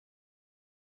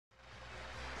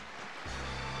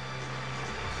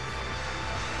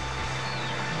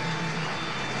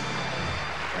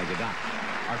you, Doc.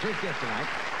 Our first guest tonight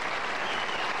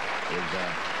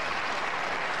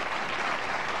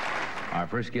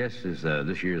is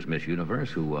this year's Miss Universe,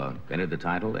 who entered the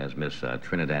title as Miss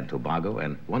Trinidad Tobago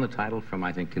and won the title from,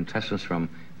 I think, contestants from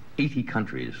 80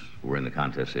 countries were in the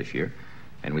contest this year.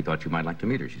 And we thought you might like to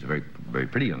meet her. She's a very, very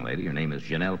pretty young lady. Her name is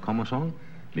Janelle Commissiong,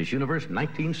 Miss Universe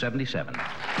 1977.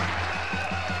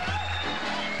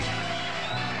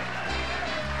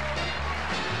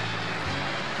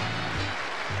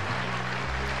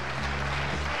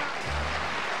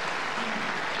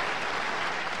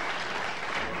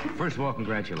 First of all,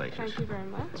 congratulations. Thank you very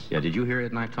much. Yeah, did you hear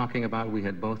Ed and I talking about we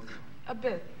had both? A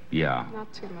bit. Yeah.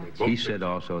 Not too much. He said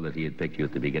also that he had picked you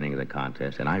at the beginning of the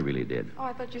contest, and I really did. Oh,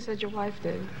 I thought you said your wife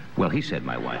did. Well, he said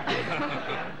my wife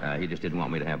did. He just didn't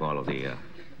want me to have all of it.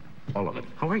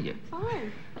 How are you?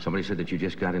 Fine. Somebody said that you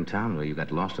just got in town, or you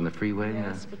got lost on the freeway?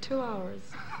 Yes, for 2 hours.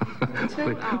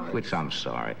 Which I'm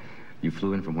sorry. You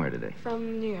flew in from where today?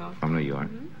 From New York. From New York?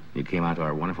 Mm-hmm. You came out to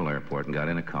our wonderful airport and got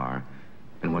in a car,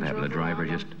 and what happened? The driver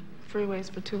just...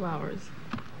 freeways for 2 hours.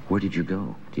 Where did you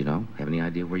go? Do you know? Have any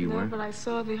idea where you were? No, but I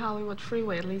saw the Hollywood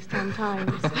freeway at least 10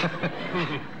 times.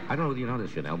 I don't know whether you know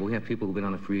this, Janelle, but we have people who've been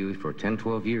on the freeway for 10,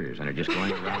 12 years and are just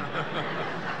going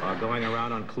around, going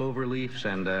around on clover leaves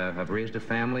and have raised a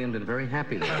family and been very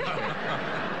happy there.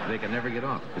 They can never get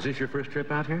off. Is this your first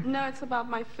trip out here? No, it's about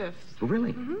my 5th. Oh,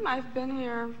 really? Mm-hmm. I've been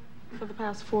here for the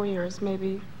past 4 years,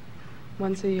 maybe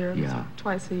once a year,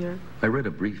 twice a year. I read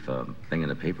a brief thing in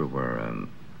the paper where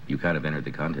you kind of entered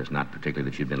the contest, not particularly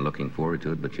that you'd been looking forward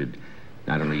to it, but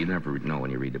I don't know, you never know when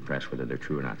you read the press whether they're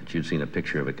true or not, that you'd seen a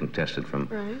picture of a contestant from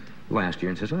last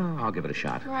year and says, oh, I'll give it a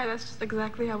shot. Right, that's just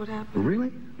exactly how it happened. Really?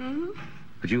 Mm-hmm.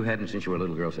 But you hadn't, since you were a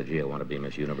little girl, said, gee, I want to be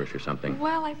Miss Universe or something?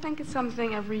 Well, I think it's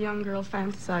something every young girl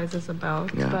fantasizes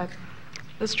about. Yeah. But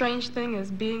the strange thing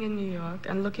is, being in New York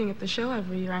and looking at the show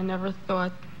every year, I never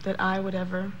thought that I would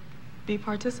ever be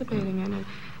participating in it.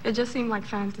 It just seemed like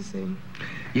fantasy.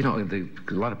 You know,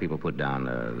 a lot of people put down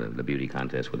the beauty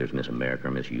contest, whether it's Miss America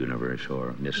or Miss Universe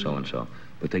or Miss so-and-so,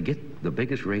 but they get the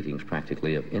biggest ratings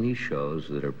practically of any shows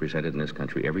that are presented in this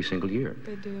country every single year.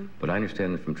 They do. But I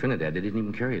understand that from Trinidad, they didn't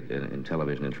even carry it in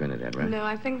television in Trinidad, right? No,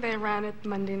 I think they ran it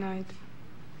Monday night,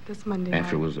 this Monday night.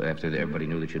 After everybody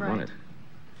knew that you'd won it.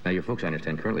 Now, your folks, I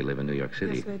understand, currently live in New York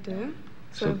City. Yes, they do.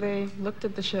 So they looked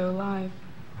at the show live.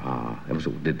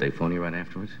 Did they phone you right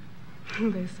afterwards?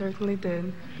 They certainly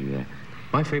did. Yeah.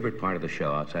 My favorite part of the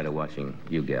show, outside of watching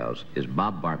you gals, is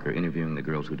Bob Barker interviewing the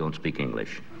girls who don't speak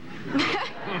English.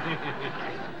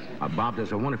 Bob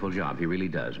does a wonderful job, he really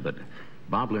does, but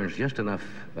Bob learns just enough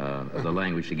of the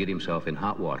language to get himself in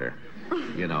hot water.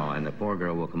 You know, and the poor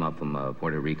girl will come up from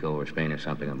Puerto Rico or Spain or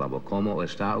something, and Bob will, ¿Cómo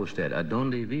está usted? ¿A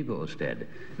dónde vive usted?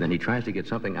 And then he tries to get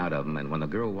something out of him, and when the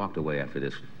girl walked away after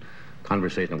this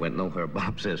conversation went nowhere,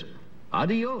 Bob says,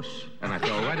 adios. And I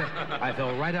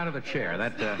fell right out of the chair.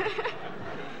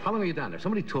 How long are you down there?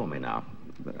 Somebody told me now.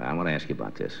 I want to ask you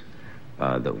about this.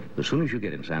 As soon as you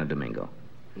get in Santo Domingo,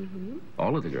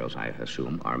 all of the girls, I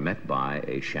assume, are met by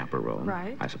a chaperone.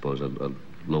 Right. I suppose a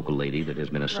local lady that has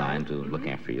been assigned to look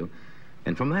after you.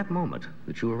 And from that moment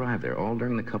that you arrive there, all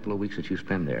during the couple of weeks that you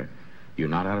spend there, you're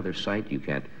not out of their sight. You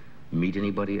can't meet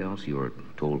anybody else. You are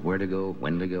told where to go,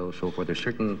 when to go, so forth. There's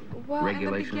certain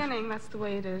regulations. In the beginning, that's the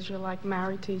way it is. You're like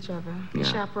married to each other. The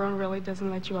chaperone really doesn't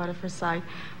let you out of her sight.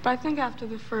 But I think after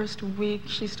the first week,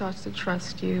 she starts to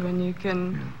trust you, and you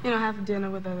can, have dinner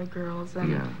with other girls,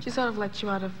 and she sort of lets you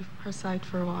out of her sight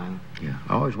for a while. Yeah.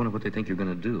 I always wonder what they think you're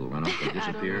going to do. Run off and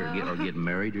disappear, or get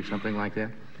married or something like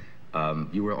that.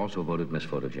 You were also voted Miss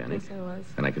Photogenic. Yes, I was.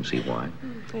 And I can see why.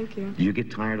 Thank you. Do you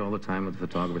get tired all the time of the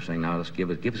photographer saying, now let's give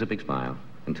us a big smile,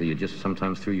 until you just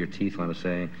sometimes through your teeth want to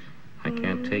say, I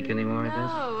can't take any more of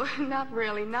this? No, not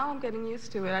really. Now I'm getting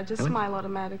used to it. I just smile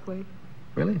automatically.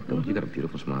 Really? You got a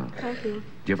beautiful smile. Thank you. Do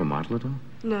you ever model at all?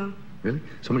 No. Really?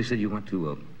 Somebody said you went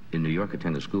to, in New York,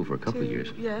 attended school for a couple of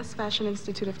years. Yes, Fashion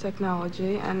Institute of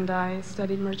Technology, and I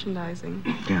studied merchandising.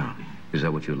 Yeah. Is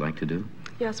that what you'd like to do?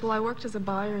 Yes, well, I worked as a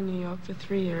buyer in New York for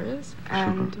 3 years,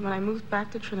 and when I moved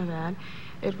back to Trinidad,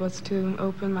 it was to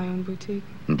open my own boutique.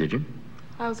 And did you?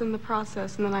 I was in the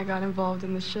process, and then I got involved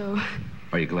in the show.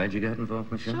 Are you glad you got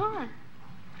involved in the show? Sure.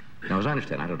 Now, as I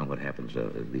understand, I don't know what happens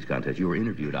at these contests. You were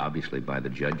interviewed, obviously, by the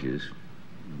judges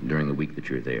during the week that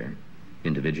you're there,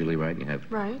 individually, right?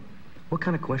 Right. What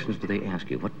kind of questions do they ask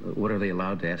you? What are they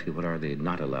allowed to ask you? What are they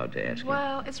not allowed to ask you?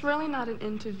 Well, it's really not an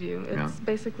interview. It's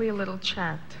basically a little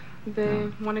chat. They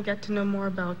want to get to know more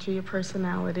about you, your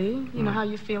personality, you know, how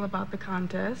you feel about the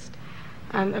contest.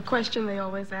 And a question they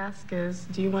always ask is,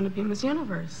 do you want to be Miss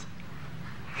Universe?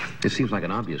 It seems like an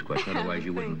obvious question, otherwise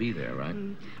you wouldn't be there, right?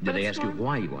 Did they ask you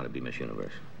why you want to be Miss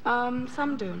Universe?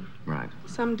 Some do. Right.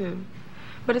 Some do.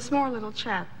 But it's more a little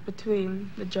chat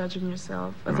between the judge and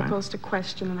yourself, as opposed to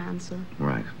question and answer.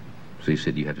 Right. So you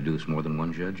said you have to do this more than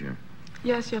one judge, or?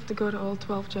 Yes, you have to go to all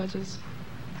 12 judges.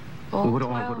 All Well,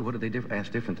 12. what do they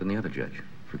ask different than the other judge,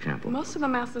 for example? Most of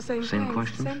them ask the same things.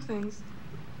 Questions? Same things.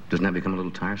 Doesn't that become a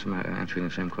little tiresome, answering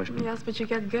the same question? Yes, but you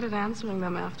get good at answering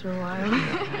them after a while.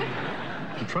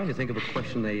 I'm trying to think of a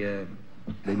question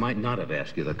they might not have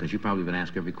asked you, because you've probably been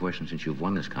asked every question since you've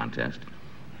won this contest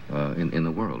in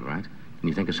the world, right? And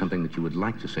you think of something that you would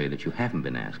like to say that you haven't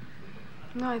been asked.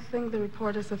 No, I think the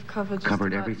reporters have covered just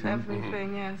Covered about everything?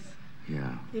 Everything, yes.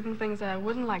 Yeah. Even things that I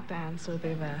wouldn't like to answer,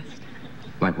 they've asked.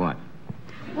 Like what?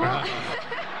 Well,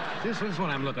 This is what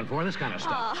I'm looking for, this kind of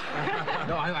stuff.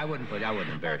 No, I wouldn't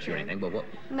embarrass you or anything, but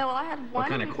no, I had one what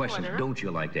kind of reporter. questions don't you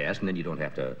like to ask, and then you don't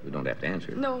have to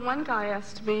answer? No, one guy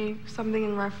asked me something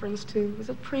in reference to, was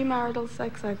it premarital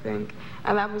sex, I think?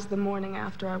 And that was the morning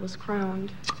after I was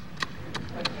crowned.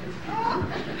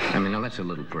 I mean, now that's a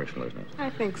little personal, isn't it?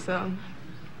 I think so.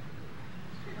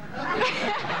 No.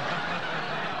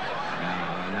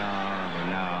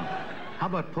 How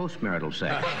about postmarital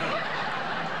sex?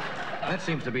 That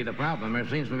seems to be the problem. There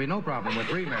seems to be no problem with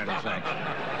premarital sex.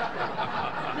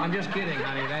 I'm just kidding,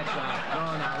 honey. That's, no,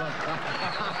 look.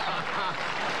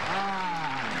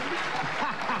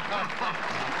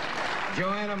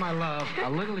 Joanna, my love, a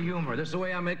little humor. This is the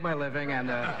way I make my living, and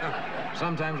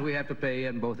sometimes we have to pay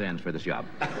in both ends for this job.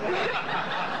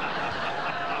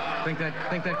 Think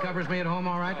that covers me at home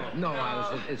all right? No,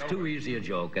 it's too easy a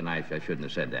joke, and I shouldn't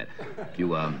have said that.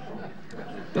 Well,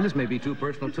 this may be too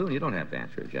personal, too, and you don't have to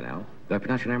answer it, Janelle. Did I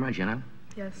pronounce your name right, Janelle?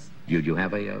 Yes. Do you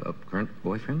have a current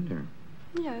boyfriend, or?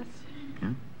 Yes. Yeah?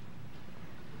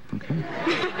 Okay.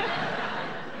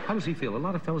 How does he feel? A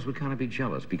lot of fellows would kind of be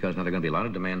jealous, because now there are going to be a lot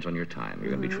of demands on your time. You're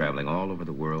going to be traveling all over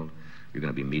the world. You're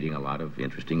going to be meeting a lot of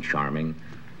interesting, charming,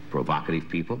 provocative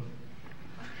people.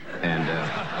 And,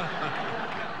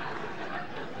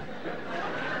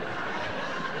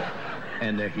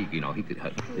 he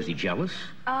could, is he jealous?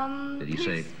 Did he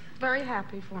say? He's very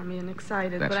happy for me and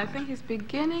excited, That's but I nice. think he's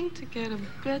beginning to get a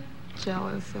bit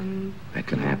jealous, and... That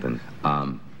can happen.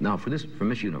 Now, for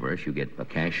Miss Universe, you get a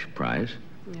cash prize.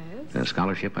 Yes. And a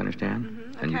scholarship, I understand?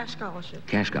 Mm-hmm. A cash scholarship.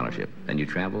 Cash scholarship. And you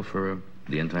travel for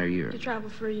the entire year. You travel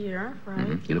for a year, right?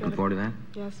 Mm-hmm. You looking forward to that?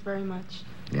 Yes, very much.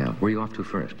 Yeah. Where are you off to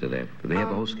first? Do they have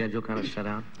a whole schedule kind of set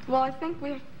out? Well, I think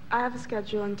I have a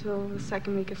schedule until the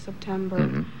second week of September.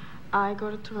 Mm-hmm. I go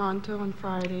to Toronto on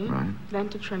Friday, Right. then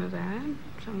to Trinidad,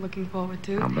 which I'm looking forward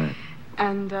to. I'll bet.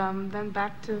 And then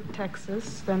back to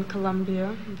Texas, then Colombia,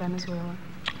 and Venezuela.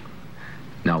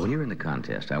 Now, when you're in the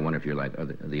contest, I wonder if you're like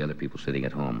the other people sitting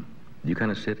at home. Do you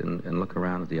kind of sit and look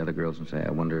around at the other girls and say,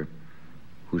 I wonder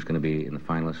who's going to be in the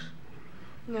finalists?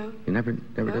 No. You never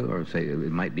No. do? Or say,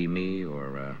 it might be me,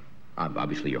 or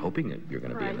obviously you're hoping that you're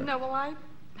going to be in Right. the... No, well, I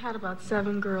had about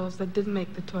 7 girls that didn't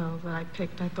make the 12 that I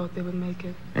picked. I thought they would make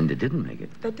it. And they didn't make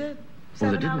it? They did. Oh, they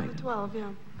 7 did out make of the it. 12, yeah.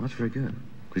 Well, that's very good,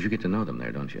 because you get to know them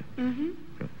there, don't you? Mm-hmm.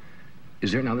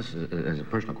 Is there, now this is a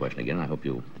personal question again, I hope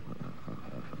you'll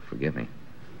forgive me.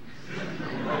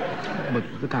 But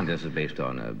the contest is based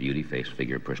on beauty, face,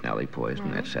 figure, personality, poise,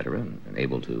 and et cetera, and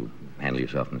able to handle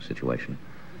yourself in a situation.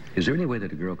 Is there any way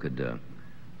that a girl could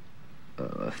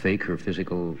fake her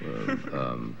physical,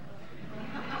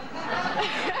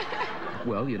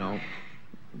 well,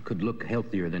 could look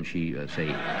healthier than she say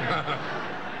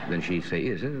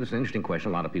is? It's an interesting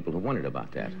question. A lot of people have wondered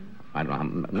about that. I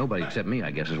don't know. Nobody except me,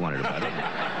 I guess, has wondered about it.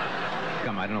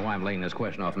 Come, I don't know why I'm laying this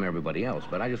question off from everybody else,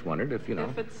 but I just wondered if,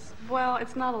 If well,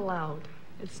 it's not allowed.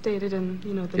 It's stated in,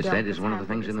 the That is delegate's one of the handbook.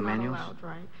 things in the It's not manuals? allowed,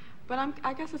 right. But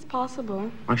I guess it's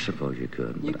possible. I suppose you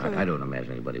could, You but could. I don't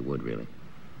imagine anybody would, really.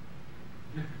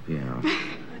 Yeah.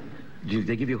 Did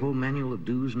they give you a whole manual of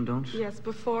do's and don'ts? Yes,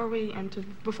 before we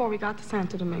got to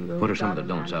Santo Domingo. What we are some of got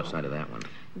the a don'ts manual. outside of that one?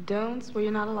 Don'ts, well,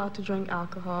 you're not allowed to drink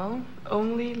alcohol,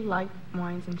 only light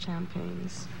wines and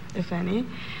champagnes, if any.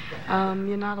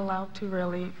 You're not allowed to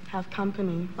really have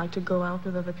company, like to go out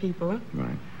with other people.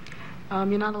 Right.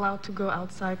 You're not allowed to go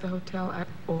outside the hotel at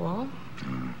all.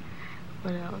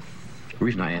 What else? The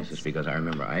reason I ask this is because I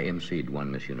remember I emceed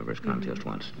one Miss Universe contest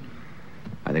once.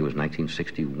 I think it was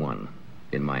 1961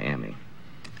 in Miami.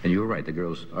 And you were right, the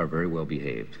girls are very well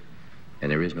behaved,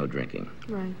 and there is no drinking.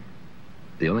 Right.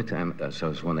 The only time, so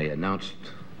it's when they announced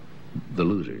the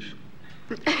losers.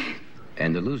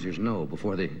 And the losers know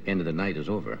before the end of the night is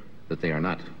over that they are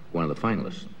not one of the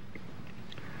finalists.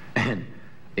 And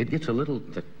it gets a little,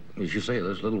 as you say,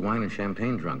 there's a little wine and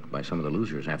champagne drunk by some of the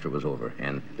losers after it was over.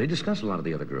 And they discussed a lot of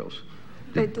the other girls.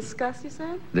 They discuss, you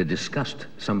said? They discussed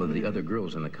some of the other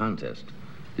girls in the contest.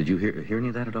 Did you hear any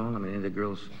of that at all? I mean, any of the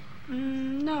girls?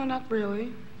 No, not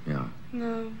really. Yeah.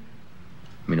 No.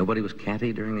 I mean, nobody was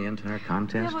catty during the entire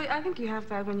contest? Yeah, well, I think you have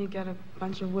that when you get a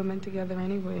bunch of women together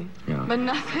anyway. Yeah. But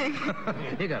nothing.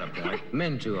 You got a point.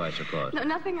 Men, too, I suppose. No,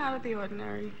 nothing out of the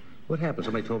ordinary. What happened?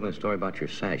 Somebody told me a story about your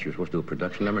sash. You were supposed to do a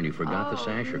production number and you forgot the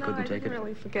sash or couldn't take it? No, I didn't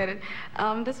really forget it.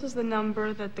 This was the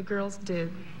number that the girls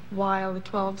did while the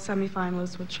 12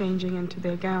 semifinalists were changing into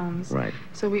their gowns. Right.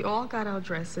 So we all got our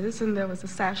dresses and there was a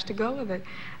sash to go with it.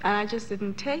 And I just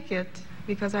didn't take it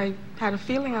because I had a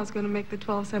feeling I was going to make the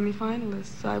 12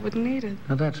 semifinalists, so I wouldn't need it.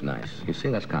 Now, that's nice. You see,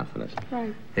 that's confidence.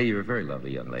 Right. Hey, you're a very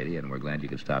lovely young lady, and we're glad you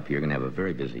could stop here. You're going to have a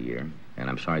very busy year, and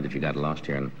I'm sorry that you got lost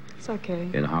here It's okay.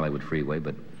 in Hollywood Freeway,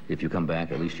 but if you come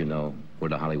back, at least you know where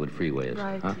the Hollywood Freeway is.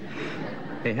 Right. Huh?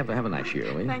 Hey, have a nice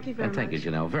year, will you? Thank you very much. And thank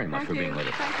you, Janelle, very much for being with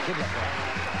us. Good luck.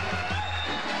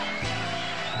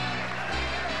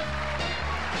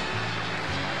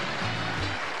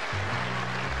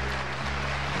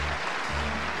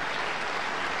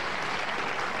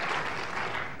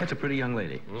 That's a pretty young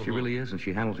lady. She really is, and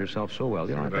she handles herself so well.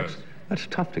 You know, that's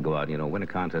tough to go out, win a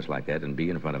contest like that and be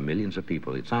in front of millions of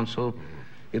people. It sounds so,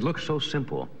 it looks so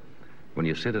simple when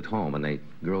you sit at home and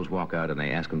girls walk out and they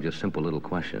ask them just simple little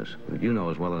questions. You know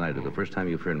as well as I do, the first time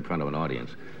you appear in front of an audience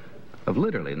of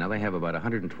literally, now they have about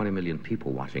 120 million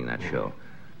people watching that show.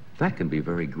 That can be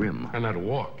very grim. And that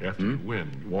walk after you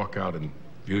win, you walk out and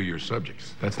view your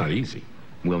subjects. That's not easy.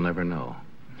 We'll never know.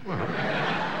 Well,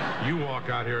 you walk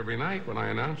out here every night when I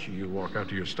announce you. You walk out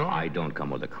to your star. I don't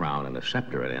come with a crown and a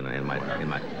scepter in my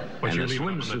But you and leave a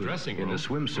it in the swimsuit. dressing room. In the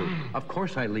swimsuit. Of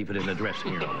course I leave it in the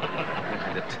dressing room.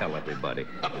 I to tell everybody.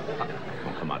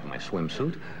 Don't come out in my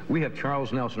swimsuit. We have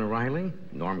Charles Nelson Riley,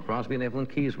 Norm Crosby, and Evelyn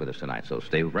Keyes with us tonight. So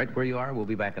stay right where you are. We'll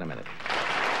be back in a minute.